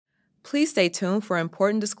Please stay tuned for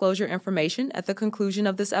important disclosure information at the conclusion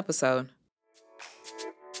of this episode.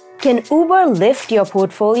 Can Uber lift your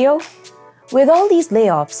portfolio? With all these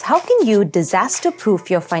layoffs, how can you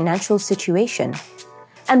disaster-proof your financial situation?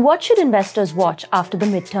 And what should investors watch after the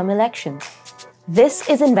midterm elections? This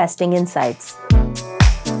is Investing Insights.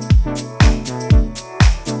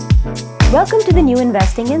 Welcome to the new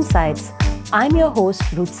Investing Insights. I'm your host,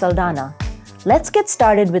 Ruth Saldana. Let's get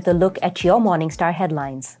started with a look at your Morningstar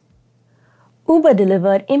headlines. Uber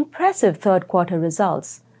delivered impressive third-quarter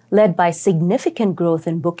results, led by significant growth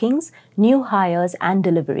in bookings, new hires, and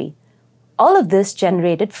delivery. All of this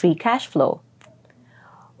generated free cash flow.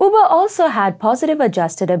 Uber also had positive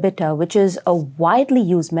adjusted EBITDA, which is a widely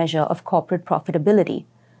used measure of corporate profitability.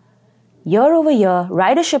 Year over year,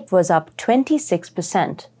 ridership was up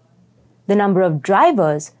 26%. The number of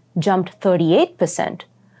drivers jumped 38%,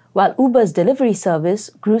 while Uber's delivery service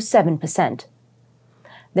grew 7%.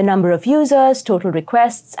 The number of users, total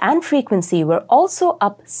requests, and frequency were also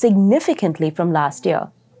up significantly from last year.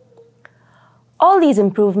 All these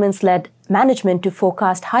improvements led management to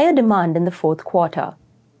forecast higher demand in the fourth quarter.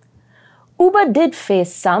 Uber did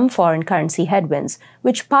face some foreign currency headwinds,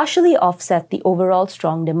 which partially offset the overall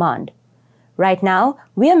strong demand. Right now,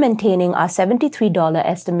 we are maintaining our $73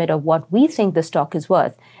 estimate of what we think the stock is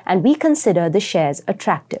worth, and we consider the shares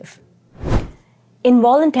attractive.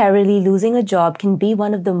 Involuntarily losing a job can be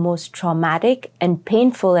one of the most traumatic and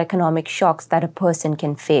painful economic shocks that a person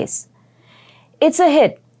can face. It's a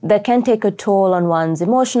hit that can take a toll on one's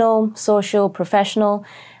emotional, social, professional,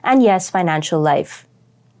 and yes, financial life.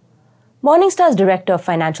 Morningstar's Director of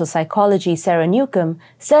Financial Psychology, Sarah Newcomb,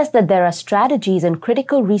 says that there are strategies and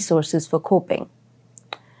critical resources for coping.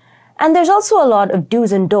 And there's also a lot of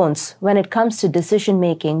do's and don'ts when it comes to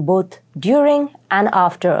decision-making both during and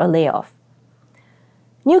after a layoff.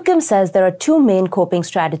 Newcomb says there are two main coping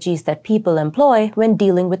strategies that people employ when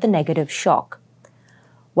dealing with a negative shock.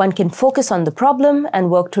 One can focus on the problem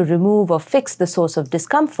and work to remove or fix the source of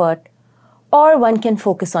discomfort, or one can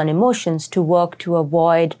focus on emotions to work to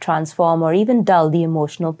avoid, transform, or even dull the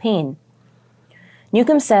emotional pain.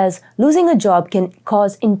 Newcomb says losing a job can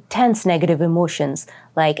cause intense negative emotions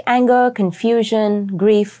like anger, confusion,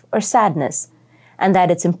 grief, or sadness, and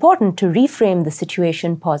that it's important to reframe the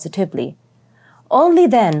situation positively. Only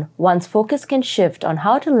then one's focus can shift on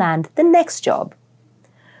how to land the next job.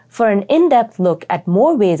 For an in-depth look at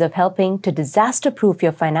more ways of helping to disaster-proof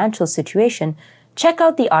your financial situation, check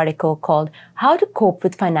out the article called How to Cope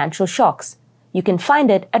with Financial Shocks. You can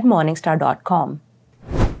find it at Morningstar.com.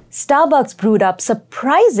 Starbucks brewed up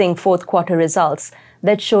surprising fourth-quarter results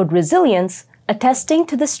that showed resilience, attesting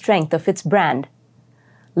to the strength of its brand.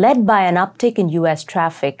 Led by an uptick in U.S.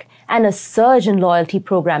 traffic and a surge in loyalty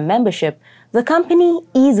program membership, the company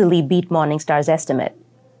easily beat Morningstar's estimate.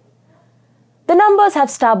 The numbers have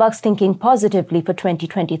Starbucks thinking positively for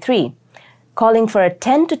 2023, calling for a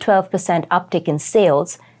 10 to 12% uptick in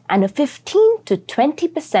sales and a 15 to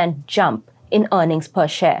 20% jump in earnings per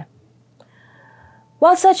share.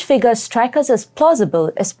 While such figures strike us as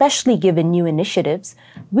plausible, especially given new initiatives,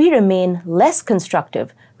 we remain less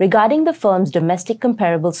constructive regarding the firm's domestic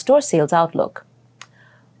comparable store sales outlook.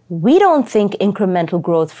 We don't think incremental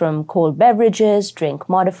growth from cold beverages, drink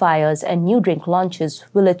modifiers, and new drink launches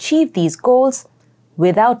will achieve these goals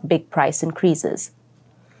without big price increases.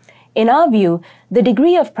 In our view, the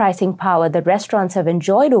degree of pricing power that restaurants have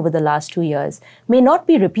enjoyed over the last 2 years may not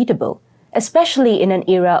be repeatable, especially in an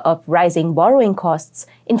era of rising borrowing costs,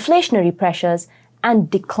 inflationary pressures, and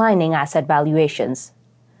declining asset valuations.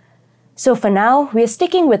 So for now, we are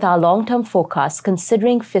sticking with our long-term forecasts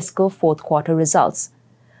considering fiscal fourth-quarter results.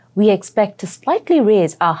 We expect to slightly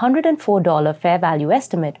raise our $104 fair value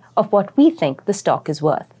estimate of what we think the stock is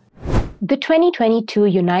worth. The 2022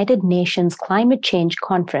 United Nations Climate Change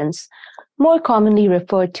Conference, more commonly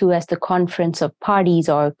referred to as the Conference of Parties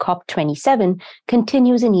or COP27,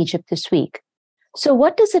 continues in Egypt this week. So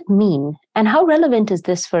what does it mean, and how relevant is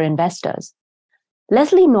this for investors?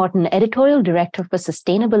 Leslie Norton, Editorial Director for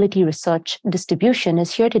Sustainability Research Distribution,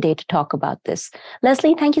 is here today to talk about this.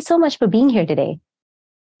 Leslie, thank you so much for being here today.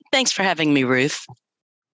 Thanks for having me, Ruth.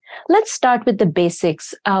 Let's start with the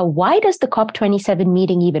basics. Why does the COP27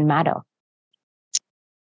 meeting even matter?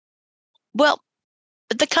 Well,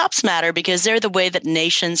 the COPs matter because they're the way that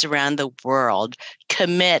nations around the world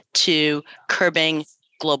commit to curbing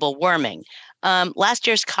global warming. Last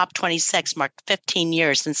year's COP26 marked 15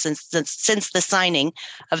 years since the signing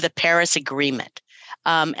of the Paris Agreement.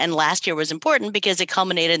 And last year was important because it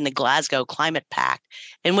culminated in the Glasgow Climate Pact,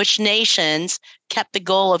 in which nations kept the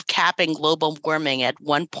goal of capping global warming at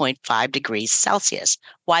 1.5 degrees Celsius.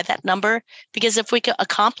 Why that number? Because if we could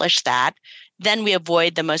accomplish that, then we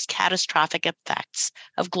avoid the most catastrophic effects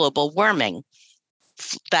of global warming.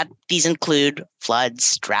 These include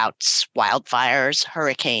floods, droughts, wildfires,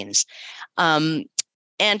 hurricanes. And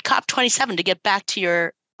COP27, to get back to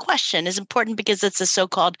your question, is important because it's a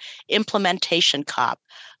so-called implementation COP.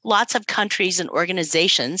 Lots of countries and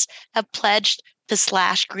organizations have pledged to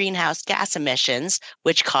slash greenhouse gas emissions,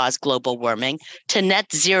 which cause global warming, to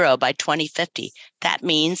net zero by 2050. That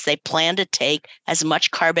means they plan to take as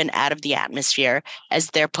much carbon out of the atmosphere as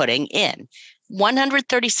they're putting in.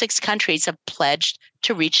 136 countries have pledged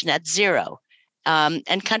to reach net zero.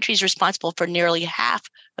 And countries responsible for nearly half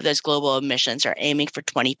of those global emissions are aiming for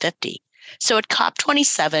 2050. So at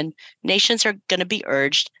COP27, nations are going to be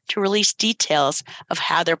urged to release details of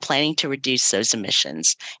how they're planning to reduce those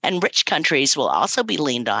emissions. And rich countries will also be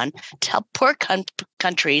leaned on to help poor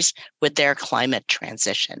countries with their climate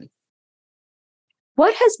transition.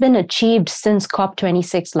 What has been achieved since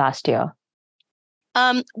COP26 last year?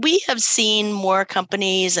 We have seen more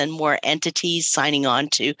companies and more entities signing on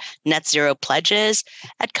to net zero pledges.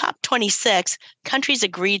 At COP26, countries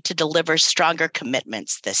agreed to deliver stronger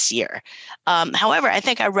commitments this year. However, I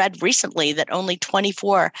think I read recently that only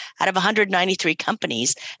 24 out of 193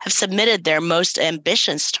 companies have submitted their most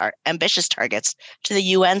ambitious targets to the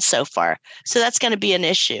UN so far. So that's going to be an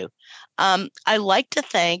issue. I like to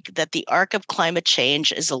think that the arc of climate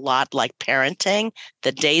change is a lot like parenting.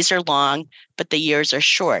 The days are long, but the years are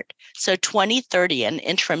short. So 2030, an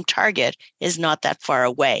interim target, is not that far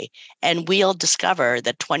away. And we'll discover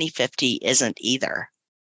that 2050 isn't either.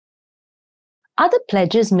 Are the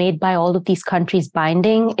pledges made by all of these countries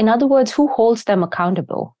binding? In other words, who holds them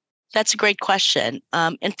accountable? That's a great question.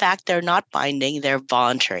 In fact, they're not binding, they're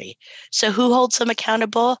voluntary. So who holds them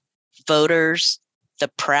accountable? Voters, the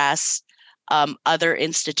press, other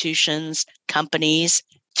institutions, companies,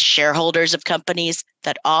 shareholders of companies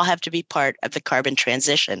that all have to be part of the carbon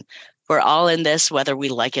transition. We're all in this, whether we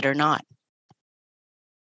like it or not.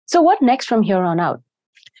 So what next from here on out?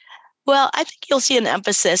 Well, I think you'll see an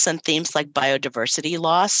emphasis on themes like biodiversity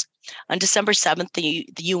loss. On December 7th, the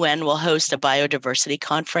UN will host a biodiversity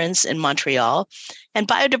conference in Montreal. And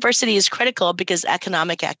biodiversity is critical because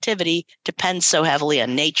economic activity depends so heavily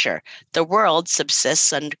on nature. The world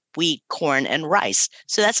subsists on wheat, corn, and rice.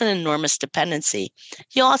 So that's an enormous dependency.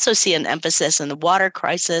 You'll also see an emphasis on the water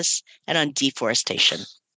crisis and on deforestation.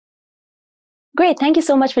 Great. Thank you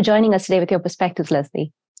so much for joining us today with your perspectives,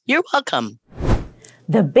 Leslie. You're welcome.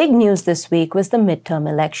 The big news this week was the midterm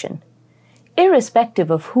election.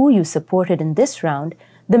 Irrespective of who you supported in this round,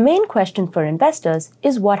 the main question for investors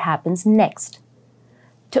is what happens next.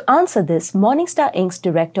 To answer this, Morningstar Inc.'s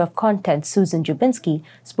Director of Content, Susan Jubinsky,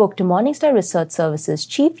 spoke to Morningstar Research Services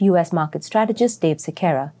Chief U.S. Market Strategist Dave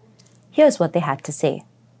Sekera. Here's what they had to say.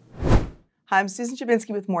 Hi, I'm Susan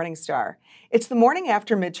Jubinsky with Morningstar. It's the morning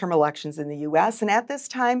after midterm elections in the U.S., and at this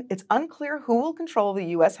time, it's unclear who will control the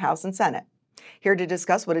U.S. House and Senate. Here to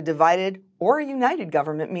discuss what a divided or a united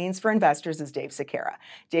government means for investors is Dave Sekera.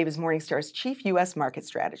 Dave is Morningstar's Chief U.S. Market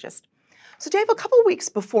Strategist. So Dave, a couple of weeks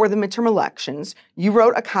before the midterm elections, you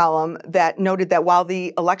wrote a column that noted that while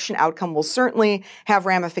the election outcome will certainly have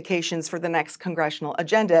ramifications for the next congressional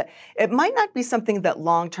agenda, it might not be something that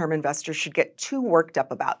long-term investors should get too worked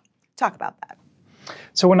up about. Talk about that.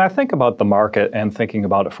 So when I think about the market and thinking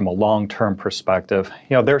about it from a long-term perspective,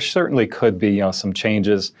 there certainly could be, some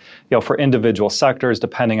changes, for individual sectors,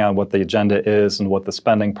 depending on what the agenda is and what the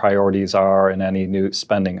spending priorities are and any new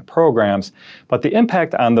spending programs. But the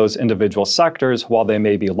impact on those individual sectors, while they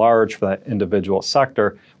may be large for that individual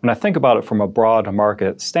sector, when I think about it from a broad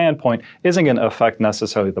market standpoint, isn't going to affect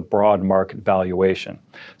necessarily the broad market valuation.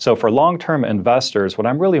 So for long-term investors, what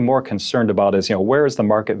I'm really more concerned about is, where is the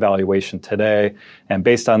market valuation today? And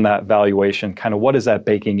based on that valuation, kind of what is that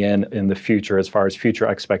baking in the future as far as future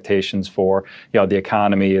expectations for, the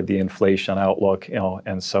economy, the inflation outlook,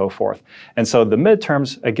 and so forth. And so the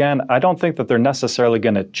midterms, again, I don't think that they're necessarily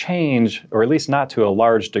going to change, or at least not to a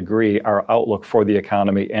large degree, our outlook for the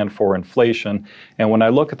economy and for inflation. And when I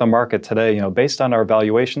look at the market today, based on our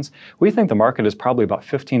valuations, we think the market is probably about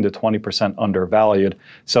 15 to 20% undervalued.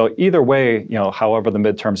 So either way, however the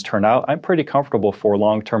midterms turn out, I'm pretty comfortable for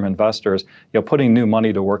long-term investors, putting new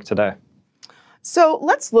money to work today. So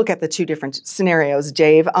let's look at the two different scenarios,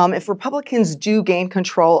 Dave. If Republicans do gain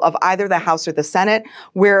control of either the House or the Senate,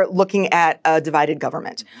 we're looking at a divided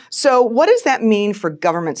government. So what does that mean for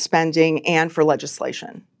government spending and for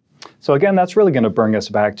legislation? So again, that's really going to bring us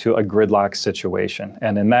back to a gridlock situation.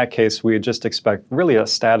 And in that case, we just expect really a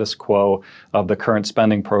status quo of the current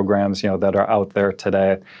spending programs, that are out there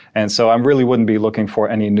today. And so I really wouldn't be looking for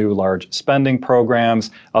any new large spending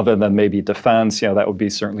programs other than maybe defense. That would be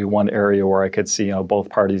certainly one area where I could see, both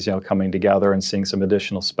parties, coming together and seeing some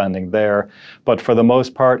additional spending there. But for the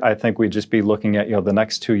most part, I think we'd just be looking at, the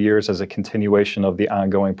next 2 years as a continuation of the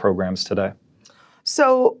ongoing programs today.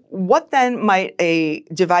 So what then might a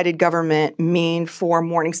divided government mean for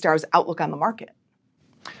Morningstar's outlook on the market?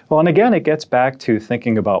 Well, and again, it gets back to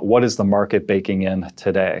thinking about what is the market baking in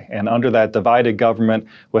today. And under that divided government,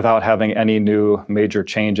 without having any new major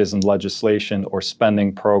changes in legislation or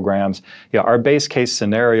spending programs, our base case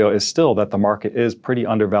scenario is still that the market is pretty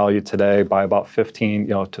undervalued today by about 15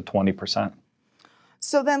 to 20%.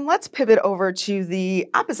 So then let's pivot over to the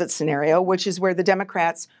opposite scenario, which is where the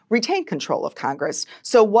Democrats retain control of Congress.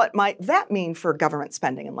 So what might that mean for government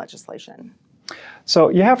spending and legislation? So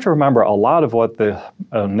you have to remember a lot of what the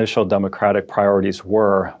initial Democratic priorities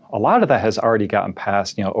were. A lot of that has already gotten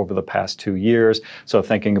passed, over the past 2 years. So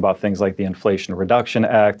thinking about things like the Inflation Reduction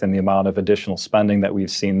Act and the amount of additional spending that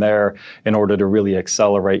we've seen there in order to really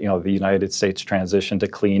accelerate, the United States transition to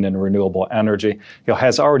clean and renewable energy,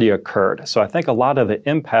 has already occurred. So I think a lot of the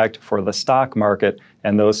impact for the stock market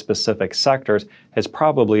and those specific sectors has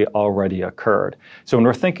probably already occurred. So when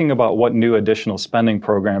we're thinking about what new additional spending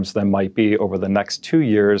programs there might be over the next 2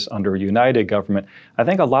 years under a united government, I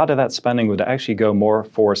think a lot of that spending would actually go more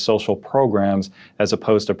for social programs as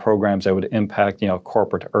opposed to programs that would impact,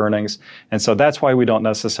 corporate earnings. And so that's why we don't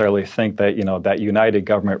necessarily think that, that united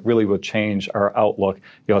government really would change our outlook,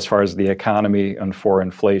 as far as the economy and for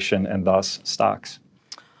inflation and thus stocks.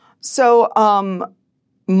 So,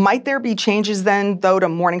 might there be changes then, though, to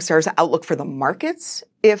Morningstar's outlook for the markets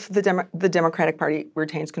if the Democratic Party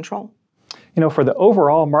retains control? For the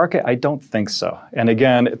overall market, I don't think so. And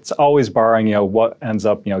again, it's always barring, what ends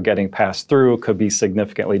up, getting passed through could be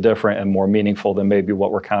significantly different and more meaningful than maybe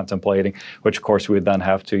what we're contemplating, which of course we would then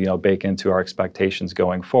have to, bake into our expectations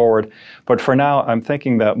going forward. But for now, I'm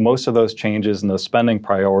thinking that most of those changes and those spending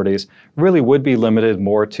priorities really would be limited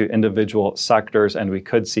more to individual sectors, and we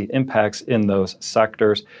could see impacts in those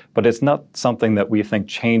sectors. But it's not something that we think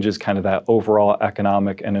changes kind of that overall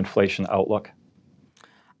economic and inflation outlook.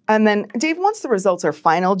 And then, Dave, once the results are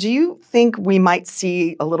final, do you think we might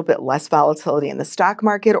see a little bit less volatility in the stock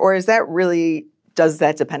market, or does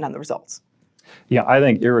that depend on the results? Yeah, I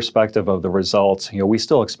think irrespective of the results, we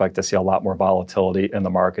still expect to see a lot more volatility in the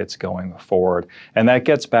markets going forward. And that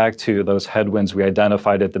gets back to those headwinds we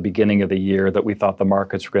identified at the beginning of the year that we thought the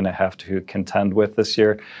markets were going to have to contend with this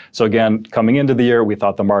year. So again, coming into the year, we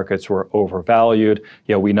thought the markets were overvalued.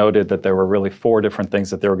 We noted that there were really 4 different things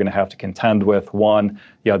that they were going to have to contend with. One,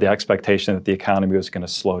 the expectation that the economy was going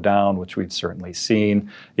to slow down, which we've certainly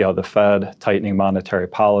seen. The Fed tightening monetary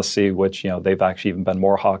policy, which, they've actually even been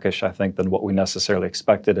more hawkish, I think, than what we necessarily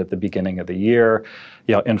expected at the beginning of the year.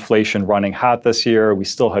 Inflation running hot this year. We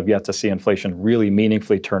still have yet to see inflation really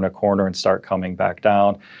meaningfully turn a corner and start coming back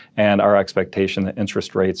down. And our expectation that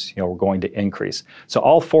interest rates, were going to increase. So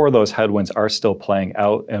all 4 of those headwinds are still playing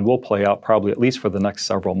out and will play out probably at least for the next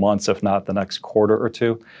several months, if not the next quarter or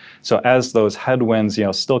two. So as those headwinds,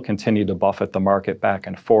 still continue to buffet the market back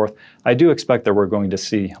and forth, I do expect that we're going to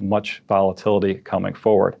see much volatility coming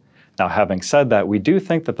forward. Now, having said that, we do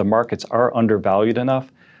think that the markets are undervalued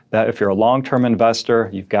enough that if you're a long-term investor,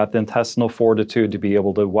 you've got the intestinal fortitude to be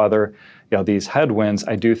able to weather these headwinds.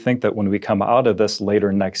 I do think that when we come out of this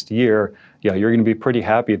later next year, you're going to be pretty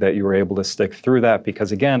happy that you were able to stick through that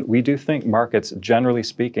because, again, we do think markets, generally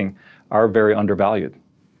speaking, are very undervalued.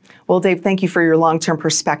 Well, Dave, thank you for your long-term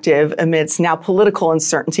perspective amidst now political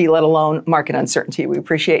uncertainty, let alone market uncertainty. We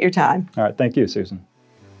appreciate your time. All right. Thank you, Susan.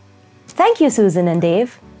 Thank you, Susan and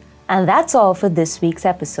Dave. And that's all for this week's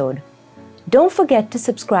episode. Don't forget to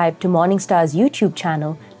subscribe to Morningstar's YouTube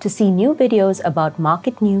channel to see new videos about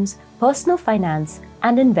market news, personal finance,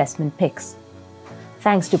 and investment picks.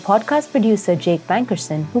 Thanks to podcast producer Jake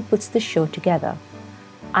Bankerson, who puts the show together.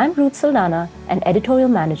 I'm Ruth Saldana, an editorial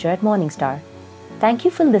manager at Morningstar. Thank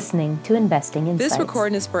you for listening to Investing Insights. This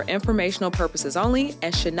recording is for informational purposes only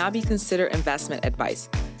and should not be considered investment advice.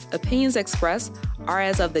 Opinions expressed are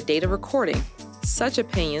as of the date of recording. Such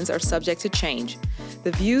opinions are subject to change.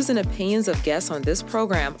 The views and opinions of guests on this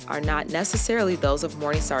program are not necessarily those of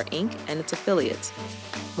Morningstar Inc. and its affiliates.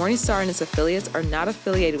 Morningstar and its affiliates are not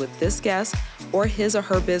affiliated with this guest or his or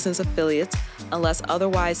her business affiliates unless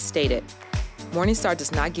otherwise stated. Morningstar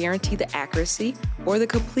does not guarantee the accuracy or the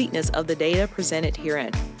completeness of the data presented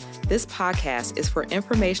herein. This podcast is for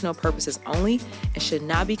informational purposes only and should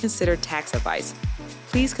not be considered tax advice.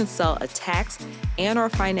 please consult a tax and/or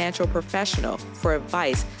financial professional for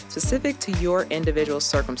advice specific to your individual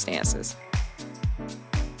circumstances.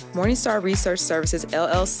 Morningstar Research Services,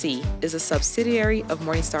 LLC is a subsidiary of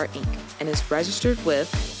Morningstar, Inc. and is registered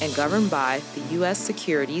with and governed by the U.S.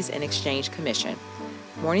 Securities and Exchange Commission.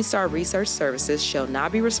 Morningstar Research Services shall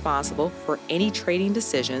not be responsible for any trading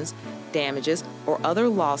decisions, damages, or other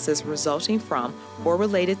losses resulting from or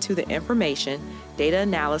related to the information, data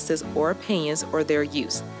analysis, or opinions or their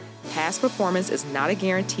use. Past performance is not a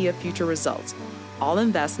guarantee of future results. All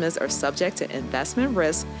investments are subject to investment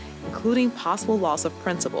risk, including possible loss of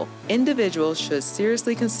principal. Individuals should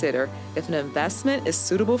seriously consider if an investment is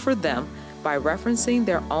suitable for them by referencing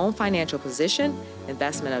their own financial position,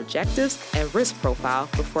 investment objectives, and risk profile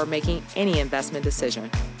before making any investment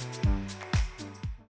decision.